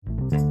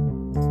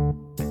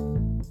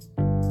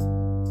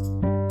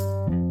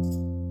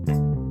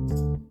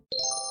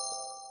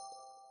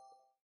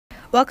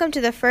Welcome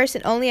to the first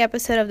and only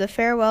episode of the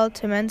Farewell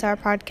to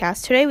Manzanar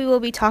podcast. Today we will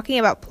be talking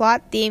about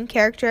plot, theme,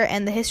 character,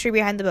 and the history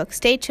behind the book.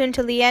 Stay tuned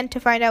till the end to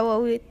find out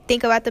what we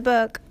think about the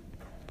book.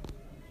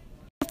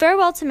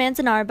 Farewell to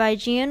Manzanar by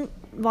Jean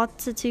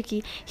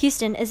Watsuki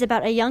Houston is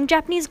about a young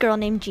Japanese girl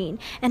named Jean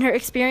and her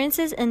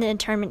experiences in the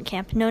internment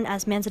camp known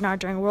as Manzanar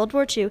during World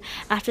War II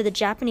after the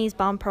Japanese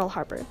bombed Pearl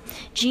Harbor.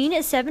 Jean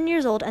is 7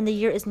 years old and the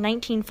year is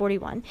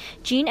 1941.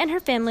 Jean and her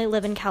family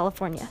live in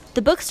California.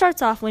 The book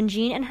starts off when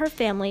Jean and her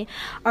family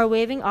are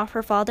waving off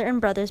her father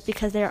and brothers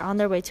because they are on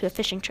their way to a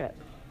fishing trip.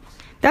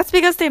 That's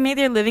because they made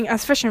their living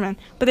as fishermen,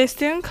 but they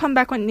soon come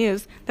back with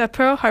news that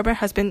Pearl Harbor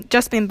has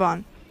just been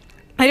bombed.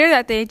 Later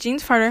that day,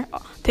 Jean's father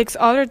takes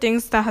all their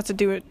things that has to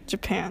do with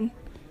Japan.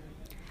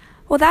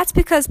 Well, that's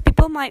because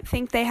people might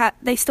think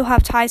they still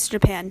have ties to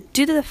Japan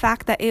due to the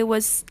fact that it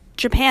was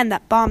Japan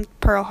that bombed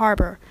Pearl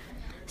Harbor.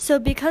 So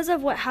because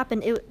of what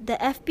happened, the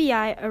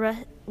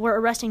FBI were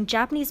arresting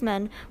Japanese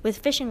men with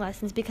fishing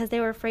licenses because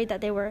they were afraid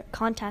that they were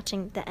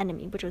contacting the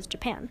enemy, which was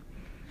Japan.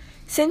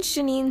 Since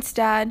Janine's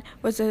dad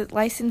was a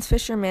licensed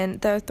fisherman,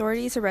 the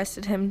authorities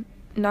arrested him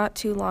not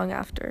too long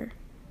after.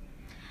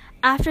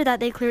 After that,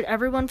 they cleared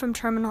everyone from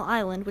Terminal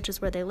Island, which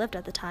is where they lived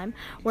at the time.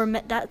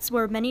 That's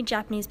where many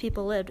Japanese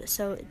people lived,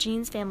 so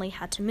Jean's family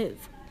had to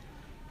move.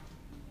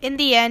 In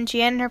the end,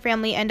 Jean and her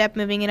family end up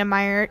moving in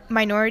a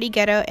minority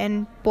ghetto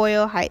in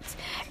Boyle Heights,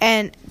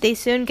 and they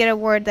soon get a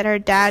word that her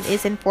dad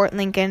is in Fort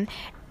Lincoln,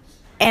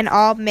 an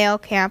all-male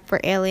camp for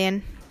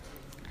alien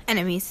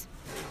enemies.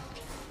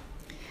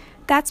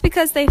 That's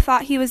because they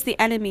thought he was the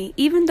enemy,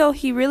 even though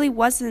he really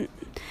wasn't.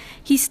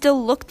 He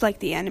still looked like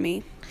the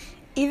enemy.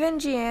 Even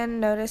Jeanne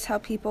noticed how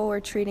people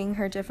were treating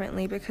her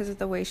differently because of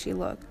the way she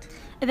looked.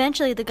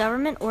 Eventually, the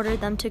government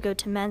ordered them to go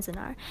to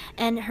Manzanar,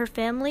 and her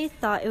family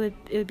thought it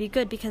would be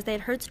good because they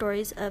had heard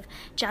stories of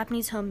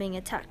Japanese home being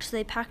attacked. So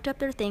they packed up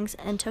their things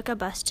and took a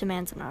bus to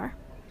Manzanar.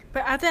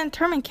 But at the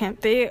internment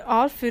camp, they ate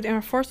all food and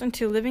were forced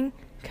into living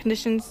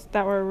conditions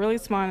that were really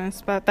small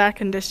and bad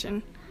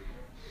condition.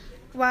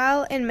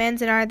 While in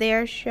Manzanar, they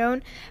are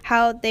shown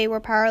how they were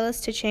powerless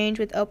to change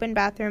with open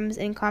bathrooms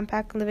in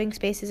compact living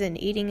spaces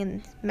and eating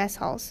in mess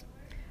halls.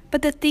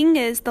 But the thing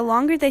is, the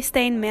longer they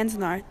stay in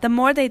Manzanar, the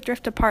more they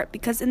drift apart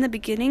because in the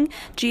beginning,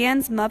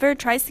 Jeanne's mother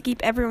tries to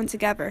keep everyone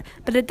together,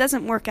 but it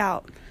doesn't work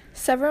out.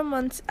 Several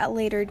months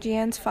later,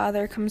 Jeanne's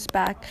father comes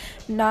back,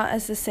 not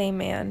as the same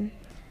man.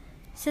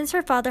 Since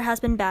her father has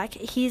been back,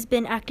 he's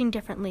been acting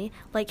differently,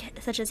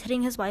 such as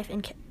hitting his wife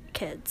and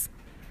kids.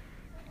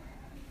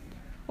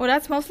 Well,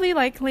 that's mostly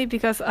likely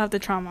because of the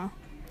trauma.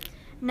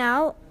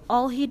 Now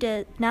all he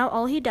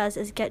does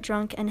is get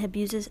drunk and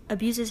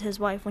abuses his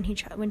wife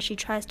when she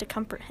tries to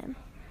comfort him.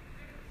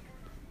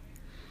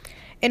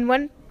 In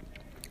one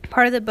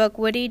part of the book,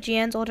 Woody,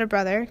 Jean's older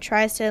brother,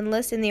 tries to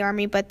enlist in the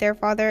army, but their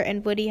father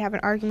and Woody have an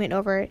argument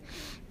over it.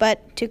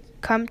 But to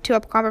come to a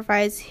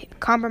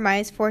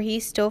compromise, for he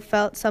still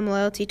felt some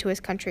loyalty to his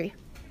country.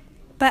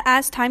 But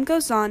as time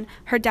goes on,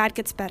 her dad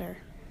gets better.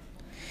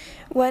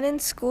 When in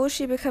school,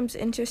 she becomes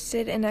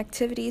interested in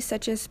activities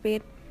such as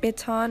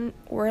baton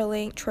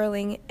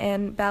twirling,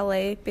 and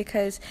ballet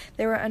because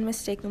they were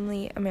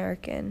unmistakably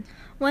American.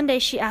 One day,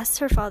 she asks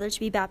her father to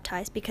be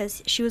baptized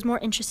because she was more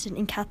interested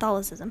in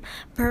Catholicism,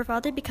 but her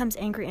father becomes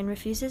angry and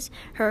refuses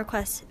her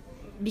request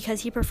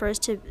because he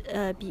prefers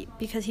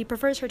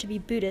her to be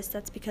Buddhist.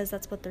 That's because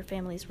that's what their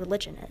family's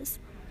religion is.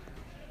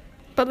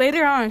 But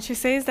later on, she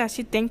says that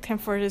she thanked him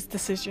for his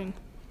decision.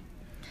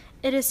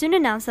 It is soon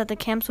announced that the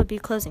camps would be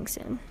closing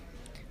soon.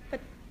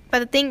 But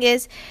the thing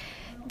is,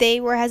 they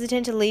were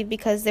hesitant to leave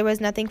because there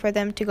was nothing for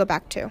them to go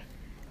back to.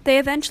 They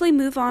eventually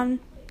move on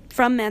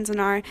from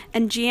Manzanar,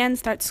 and Jeanne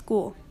starts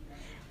school.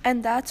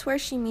 And that's where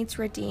she meets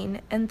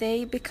Radine, and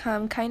they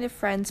become kind of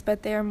friends,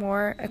 but they are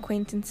more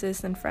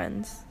acquaintances than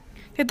friends.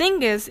 The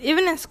thing is,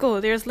 even in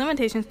school, there's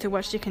limitations to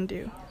what she can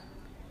do.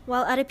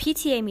 While at a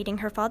PTA meeting,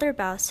 her father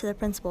bows to the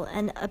principal,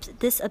 and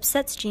this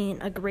upsets Jean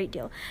a great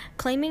deal.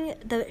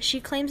 She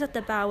claims that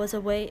the bow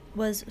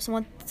was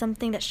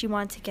something that she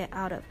wanted to get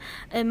out of,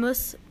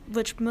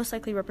 which most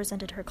likely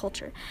represented her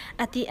culture.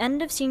 At the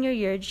end of senior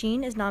year,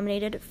 Jean is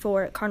nominated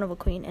for Carnival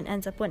Queen and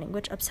ends up winning,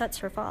 which upsets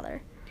her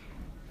father.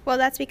 Well,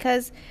 that's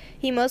because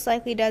he most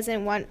likely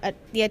doesn't want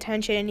the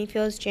attention, and he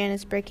feels Jan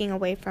is breaking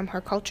away from her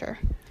culture.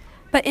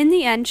 But in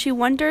the end, she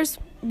wonders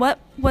what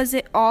was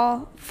it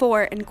all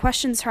for and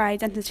questions her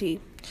identity.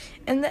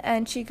 In the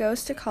end, she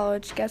goes to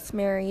college, gets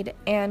married,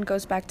 and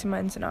goes back to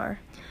Manzanar.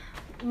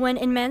 When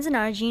in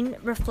Manzanar, Jean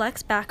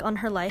reflects back on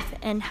her life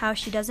and how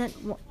she doesn't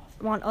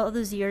want all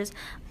those years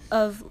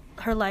of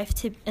her life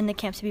in the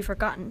camp to be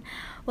forgotten.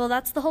 Well,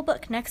 that's the whole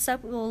book. Next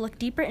up, we'll look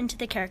deeper into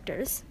the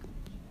characters.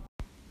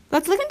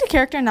 Let's look into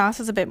character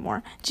analysis a bit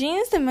more. Jean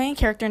is the main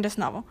character in this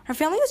novel. Her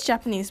family is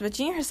Japanese, but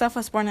Jean herself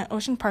was born in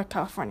Ocean Park,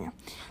 California.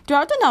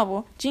 Throughout the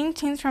novel, Jean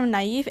changes from a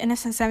naive,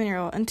 innocent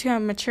 7-year-old into a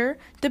mature,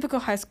 typical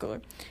high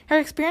schooler. Her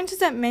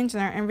experiences at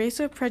Manzanar and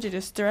racial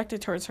prejudice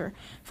directed towards her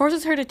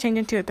forces her to change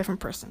into a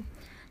different person.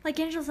 Like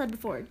Angela said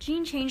before,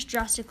 Jean changed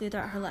drastically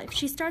throughout her life.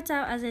 She starts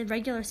out as a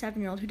regular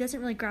 7-year-old who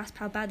doesn't really grasp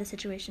how bad the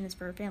situation is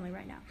for her family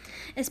right now,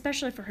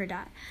 especially for her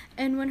dad.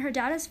 And when her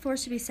dad is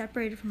forced to be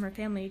separated from her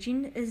family,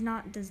 Jean is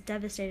not as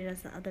devastated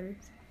as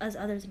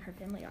others in her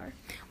family are.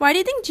 Why do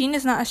you think Jean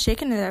is not as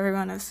shaken as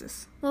everyone else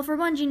is? Well, for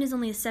one, Jean is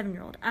only a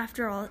 7-year-old,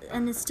 after all,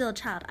 and is still a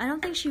child. I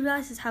don't think she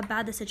realizes how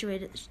bad the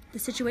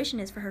situation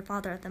is for her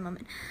father at the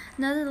moment.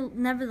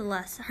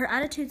 Nevertheless, her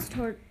attitude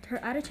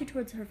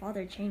towards her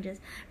father changes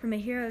from a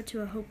hero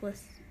to a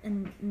hopeless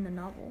in the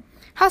novel.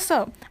 How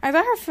so? I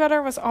thought her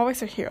father was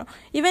always her hero,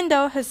 even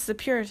though his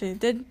superiority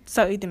did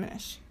slightly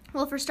diminish.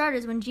 Well, for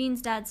starters, when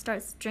Jean's dad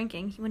starts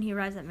drinking when he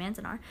arrives at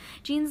Manzanar,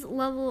 Jean's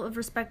level of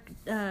respect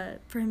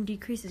for him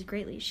decreases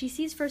greatly. She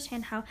sees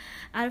firsthand how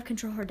out of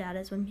control her dad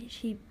is when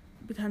he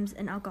becomes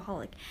an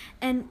alcoholic,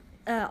 and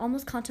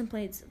almost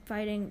contemplates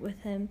fighting with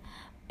him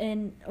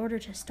in order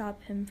to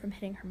stop him from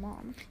hitting her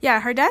mom.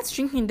 Yeah, her dad's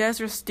drinking does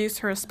reduce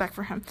her respect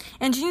for him,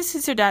 and Jean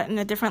sees her dad in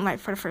a different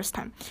light for the first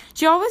time.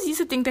 She always used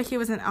to think that he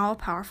was an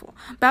all-powerful,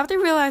 but after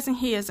realizing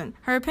he isn't,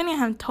 her opinion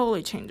of him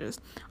totally changes.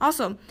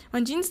 Also,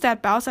 when Jean's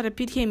dad bows at a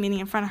PTA meeting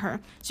in front of her,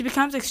 she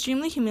becomes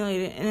extremely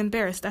humiliated and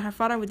embarrassed that her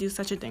father would do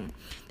such a thing.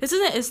 This is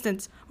an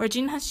instance where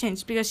Jean has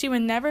changed because she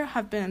would never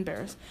have been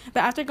embarrassed, but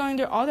after going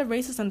through all the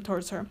racism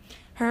towards her,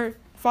 her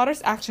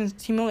father's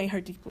actions humiliate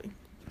her deeply.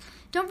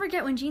 Don't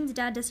forget when Jean's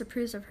dad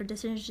disapproves of her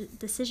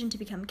decision to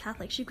become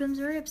Catholic. She becomes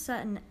very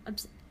upset and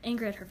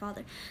angry at her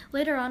father.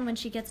 Later on, when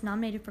she gets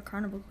nominated for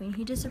Carnival Queen,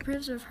 he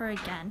disapproves of her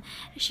again.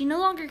 She no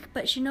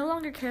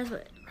longer cares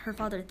what her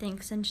father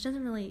thinks, and she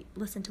doesn't really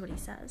listen to what he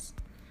says.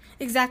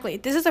 Exactly.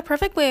 This is a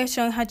perfect way of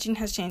showing how Jean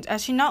has changed,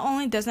 as she not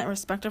only doesn't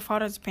respect her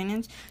father's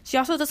opinions, she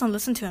also doesn't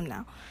listen to him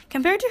now.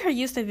 Compared to her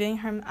used to viewing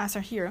him as her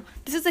hero,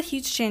 this is a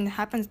huge change that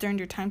happens during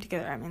their time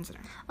together at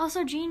Manzanar.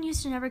 Also, Jean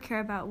used to never care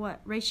about what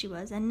race she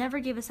was, and never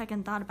gave a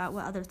second thought about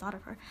what others thought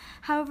of her.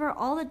 However,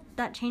 all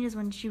that changes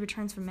when she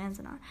returns from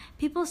Manzanar.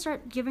 People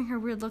start giving her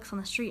weird looks on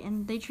the street,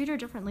 and they treat her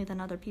differently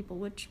than other people,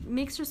 which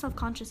makes her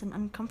self-conscious and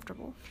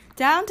uncomfortable.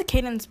 Down to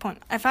Caitlin's point,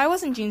 if I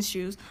was in Jean's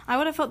shoes, I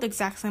would have felt the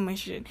exact same way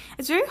she did.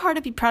 It's very hard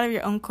to be proud of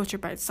your own culture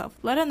by itself,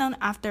 let alone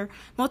after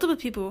multiple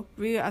people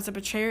view you as a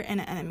betrayer and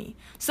an enemy.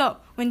 So,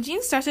 when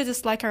Jean starts to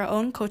dislike her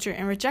own culture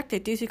and reject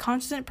it due to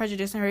constant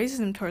prejudice and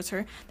racism towards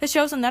her, this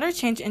shows another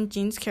change in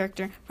Jean's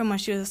character from when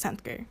she was a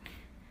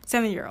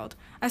 7-year-old.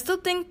 I still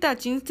think that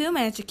Jean still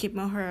managed to keep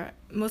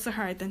most of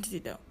her identity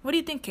though. What do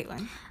you think,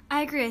 Caitlin?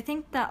 I agree. I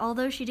think that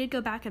although she did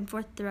go back and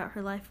forth throughout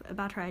her life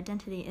about her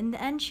identity, in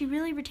the end she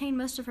really retained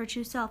most of her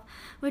true self,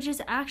 which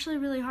is actually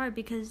really hard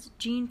because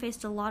Jean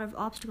faced a lot of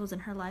obstacles in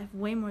her life,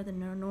 way more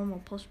than a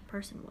normal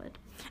person would.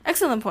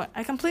 Excellent point.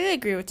 I completely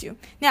agree with you.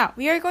 Now,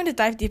 we are going to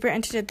dive deeper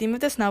into the theme of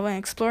this novel and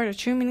explore the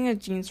true meaning of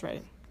Jean's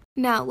writing.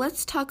 Now,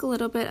 let's talk a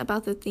little bit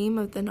about the theme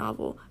of the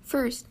novel.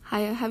 First,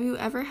 Haya, have you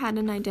ever had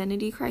an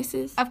identity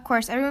crisis? Of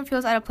course, everyone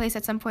feels out of place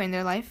at some point in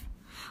their life.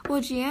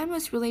 Well, Jeanne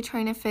was really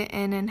trying to fit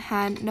in and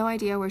had no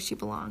idea where she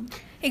belonged.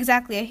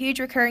 Exactly. A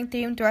huge recurring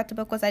theme throughout the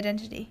book was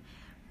identity.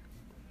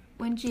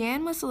 When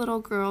Jeanne was a little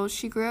girl,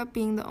 she grew up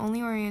being the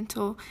only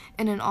Oriental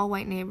in an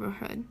all-white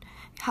neighborhood.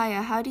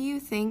 Haya, how do you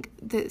think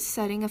the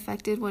setting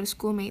affected what a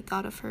schoolmate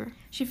thought of her?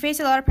 She faced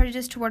a lot of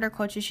prejudice toward her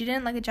culture. She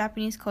didn't like the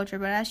Japanese culture,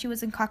 but as she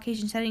was in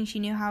Caucasian settings, she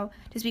knew how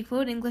to speak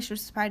fluent English,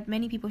 which inspired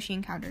many people she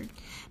encountered.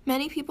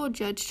 Many people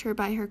judged her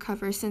by her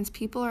cover since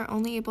people are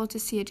only able to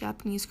see a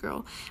Japanese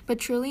girl, but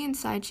truly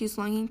inside she's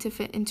longing to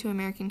fit into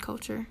American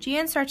culture.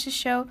 Jeanne starts to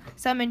show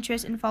some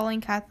interest in following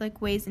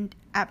Catholic ways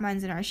at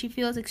Manzanar. She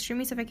feels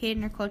extremely suffocated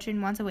in her culture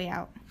and wants a way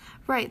out.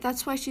 Right,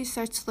 that's why she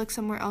starts to look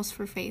somewhere else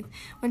for faith.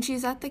 When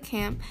she's at the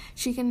camp,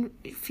 she can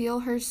feel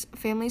her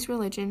family's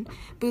religion,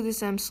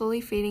 Buddhism, slowly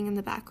fading in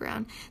the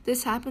background.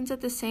 This happens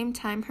at the same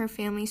time her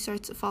family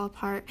starts to fall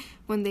apart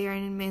when they are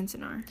in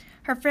Manzanar.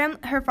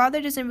 Her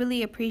father doesn't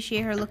really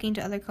appreciate her looking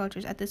to other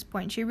cultures at this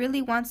point. She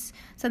really wants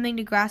something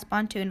to grasp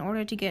onto in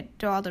order to get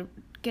through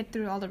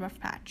all the rough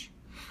patch.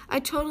 I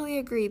totally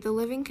agree. The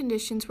living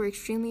conditions were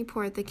extremely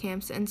poor at the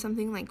camps, and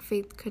something like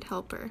faith could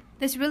help her.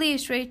 This really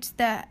illustrates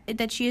that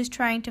she is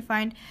trying to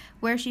find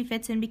where she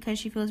fits in because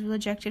she feels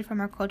rejected from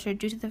her culture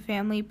due to the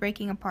family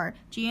breaking apart.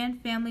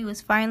 Jeanne's family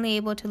was finally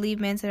able to leave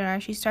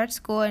Manzanar. She starts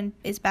school and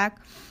is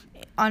back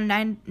on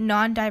a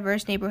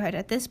non-diverse neighborhood.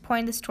 At this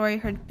point in the story,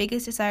 her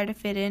biggest desire to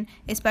fit in,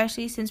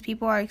 especially since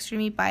people are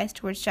extremely biased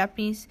towards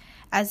Japanese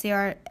as they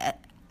are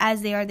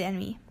the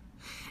enemy.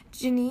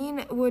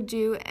 Janine would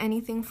do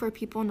anything for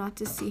people not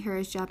to see her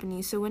as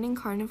Japanese, so winning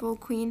Carnival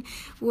Queen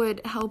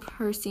would help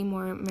her seem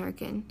more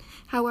American.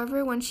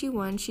 However, when she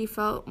won, she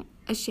felt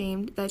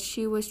ashamed that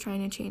she was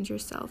trying to change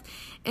herself.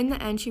 In the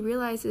end, she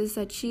realizes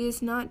that she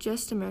is not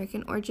just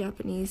American or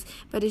Japanese,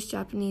 but is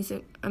Japanese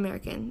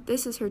American.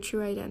 This is her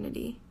true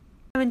identity.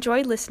 I've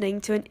enjoyed listening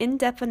to an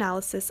in-depth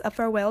analysis of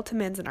Farewell to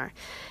Manzanar,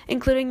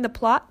 including the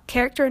plot,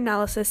 character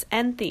analysis,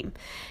 and theme.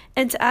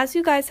 And as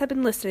you guys have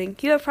been listening,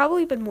 you have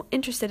probably been more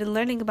interested in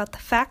learning about the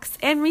facts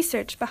and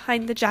research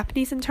behind the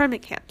Japanese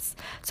internment camps.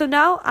 So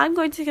now I'm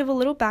going to give a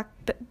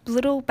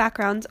little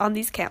background on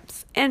these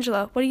camps.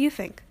 Angela, what do you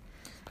think?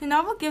 The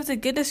novel gives a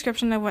good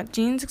description of what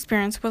Jean's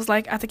experience was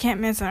like at the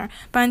Camp Manzanar,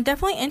 but I'm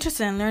definitely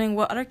interested in learning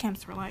what other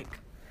camps were like.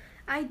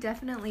 I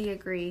definitely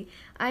agree.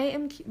 I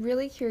am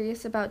really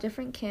curious about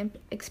different camp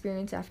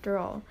experience after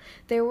all.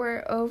 There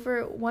were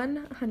over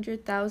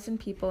 100,000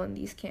 people in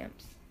these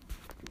camps.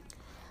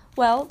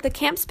 Well, the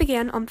camps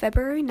began on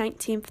February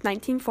 19,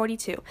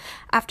 1942,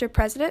 after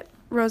President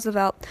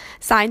Roosevelt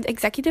signed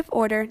Executive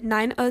Order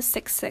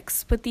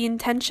 9066 with the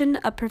intention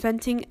of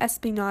preventing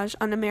espionage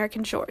on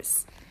American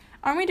shores.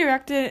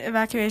 Army-directed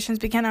evacuations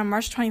began on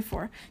March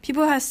 24.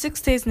 People had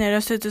 6 days'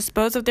 notice to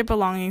dispose of their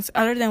belongings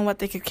other than what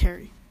they could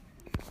carry.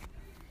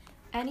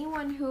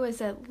 Anyone who was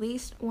at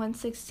least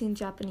 1/16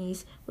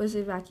 Japanese was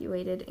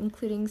evacuated,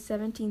 including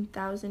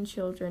 17,000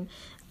 children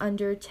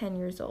under 10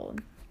 years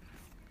old.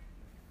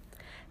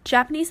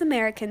 Japanese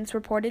Americans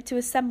reported to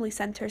assembly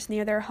centers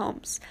near their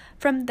homes.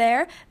 From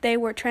there, they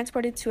were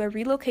transported to a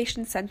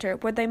relocation center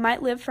where they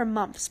might live for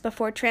months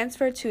before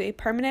transfer to a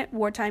permanent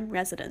wartime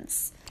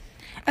residence.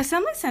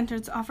 Assembly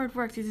centers offered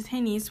work to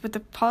detainees with the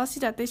policy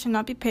that they should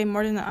not be paid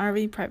more than an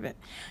hourly private.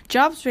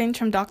 Jobs ranged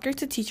from doctors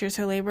to teachers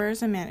to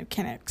laborers and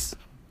mechanics.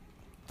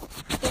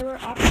 There were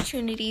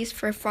opportunities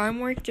for farm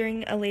work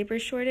during a labor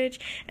shortage,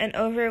 and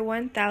over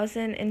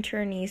 1,000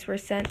 internees were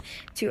sent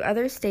to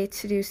other states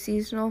to do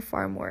seasonal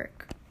farm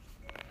work.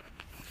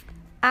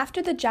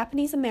 After the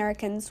Japanese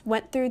Americans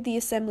went through the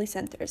assembly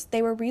centers,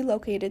 they were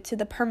relocated to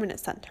the permanent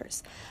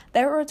centers.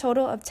 There were a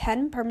total of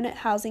 10 permanent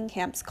housing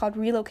camps called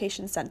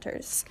relocation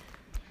centers.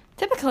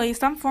 Typically,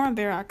 some form of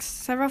barracks.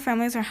 Several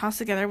families are housed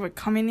together with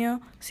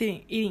communal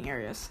eating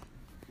areas.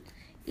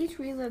 Each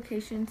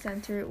relocation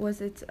center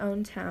was its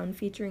own town,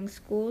 featuring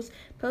schools,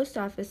 post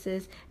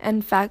offices,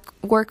 and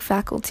work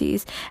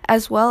faculties,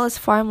 as well as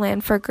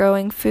farmland for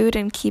growing food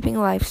and keeping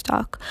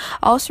livestock,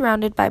 all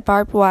surrounded by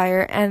barbed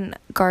wire and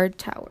guard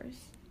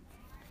towers.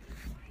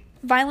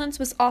 Violence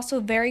was also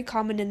very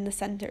common in the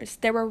centers.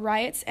 There were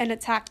riots and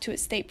attacks to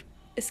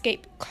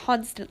escape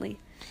constantly.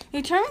 The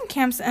internment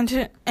camps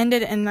ended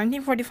in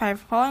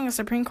 1945 following a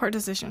Supreme Court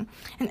decision.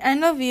 In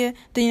Endo via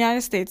the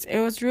United States, it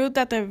was ruled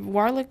that the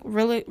Warlick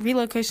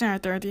Relocation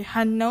Authority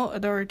had no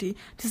authority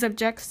to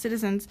subject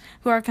citizens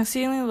who are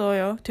concealing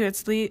loyal to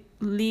its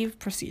leave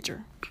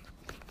procedure.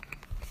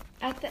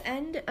 At the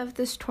end of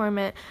this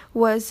torment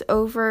was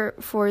over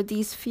for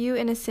these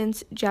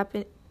innocent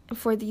Japanese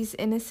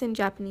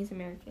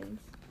Americans.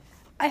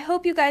 I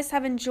hope you guys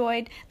have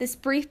enjoyed this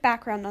brief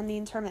background on the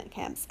internment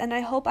camps, and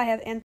I hope I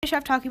have Finish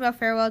off talking about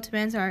Farewell to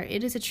Manzanar.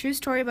 It is a true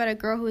story about a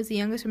girl who is the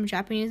youngest from a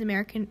Japanese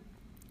American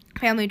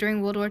family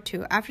during World War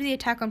II. After the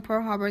attack on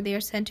Pearl Harbor, they are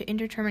sent to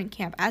internment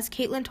camp. As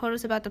Caitlin told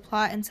us about the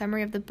plot and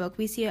summary of the book,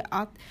 we see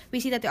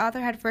that the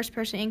author had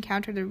first-person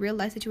encountered the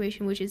real-life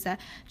situation, which is that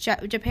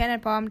Japan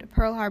had bombed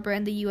Pearl Harbor,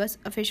 and the U.S.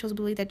 officials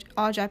believe that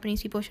all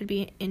Japanese people should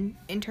be in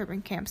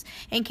internment camps,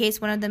 in case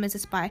one of them is a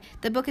spy.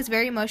 The book is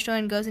very emotional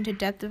and goes into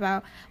depth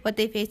about what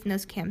they faced in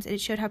those camps.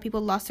 It showed how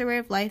people lost their way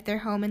of life, their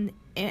home,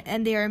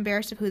 and they are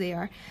embarrassed of who they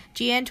are.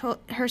 Jeanne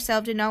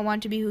herself did not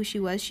want to be who she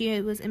was.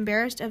 She was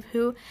embarrassed of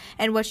who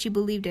and what she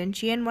believed in.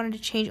 Jeanne wanted to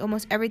change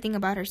almost everything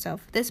about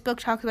herself. This book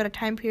talks about a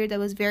time period that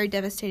was very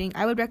devastating.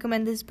 I would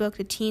recommend this book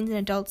to teens and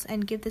adults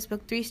and give this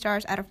book 3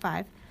 stars out of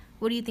 5.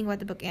 What do you think about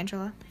the book,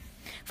 Angela?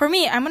 For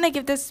me, I'm going to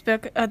give this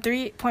book a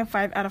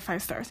 3.5 out of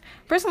 5 stars.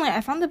 Personally,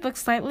 I found the book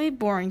slightly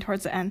boring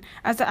towards the end,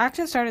 as the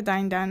action started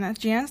dying down and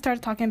Jeanne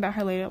started talking about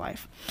her later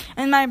life.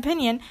 In my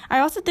opinion, I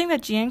also think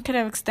that Jeanne could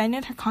have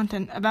extended her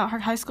content about her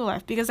high school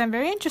life, because I'm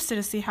very interested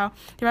to see how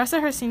the rest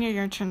of her senior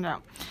year turned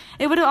out.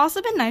 It would have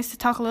also been nice to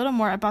talk a little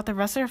more about the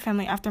rest of her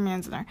family after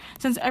Manzanar,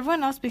 since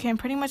everyone else became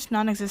pretty much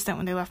non-existent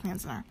when they left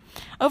Manzanar.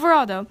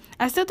 Overall, though,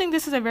 I still think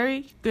this is a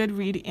very good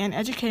read and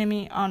educated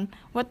me on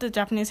what the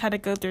Japanese had to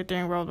go through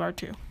during World War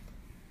II.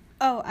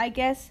 Oh, I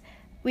guess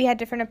we had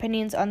different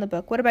opinions on the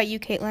book. What about you,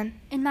 Caitlin?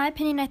 In my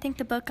opinion, I think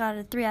the book got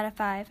a 3 out of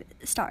 5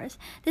 stars.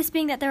 This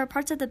being that there were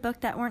parts of the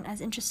book that weren't as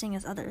interesting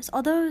as others.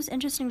 Although it was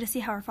interesting to see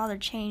how her father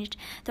changed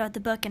throughout the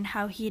book and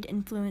how he had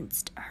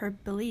influenced her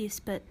beliefs,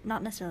 but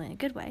not necessarily in a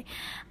good way.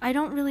 I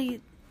don't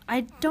really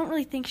like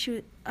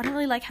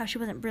how she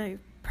wasn't really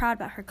proud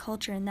about her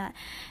culture, and that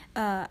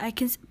I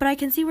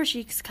can see where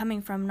she's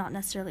coming from, not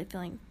necessarily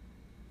feeling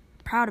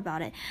proud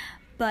about it.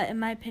 But in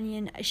my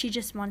opinion, she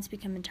just wants to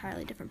become an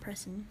entirely different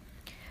person.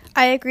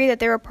 I agree that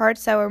there were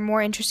parts that were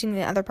more interesting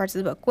than other parts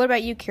of the book. What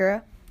about you,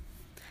 Kira?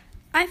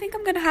 I think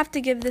I'm going to have to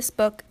give this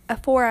book a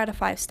 4 out of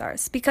 5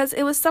 stars, because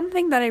it was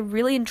something that I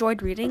really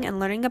enjoyed reading and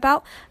learning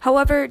about.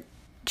 However,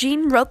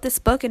 Jeanne wrote this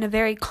book in a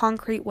very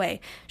concrete way.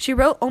 She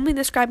wrote only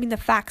describing the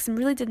facts and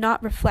really did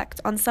not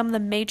reflect on some of the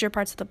major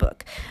parts of the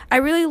book. I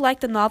really liked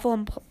the novel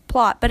and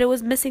plot, but it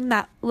was missing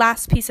that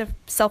last piece of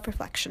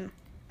self-reflection.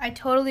 I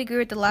totally agree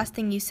with the last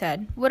thing you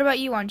said. What about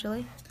you,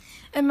 Anjali?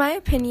 In my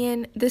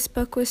opinion, this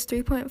book was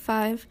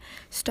 3.5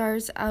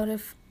 stars out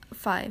of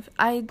 5.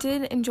 I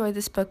did enjoy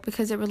this book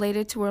because it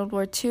related to World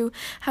War II.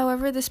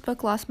 However, this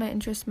book lost my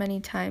interest many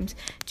times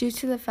due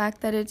to the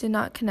fact that it did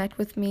not connect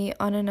with me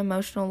on an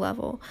emotional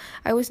level.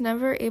 I was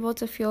never able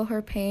to feel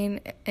her pain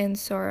and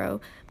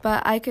sorrow,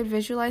 but I could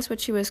visualize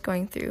what she was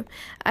going through.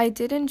 I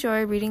did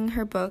enjoy reading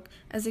her book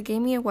as it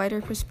gave me a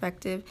wider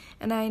perspective,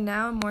 and I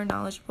now am more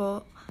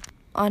knowledgeable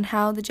on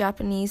how the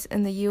Japanese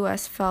in the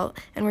U.S. felt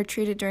and were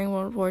treated during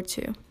World War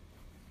II.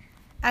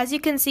 As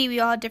you can see, we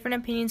all had different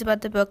opinions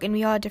about the book, and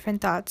we all had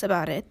different thoughts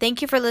about it.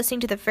 Thank you for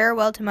listening to the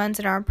Farewell to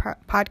Manzanar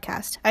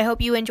podcast. I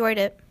hope you enjoyed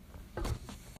it.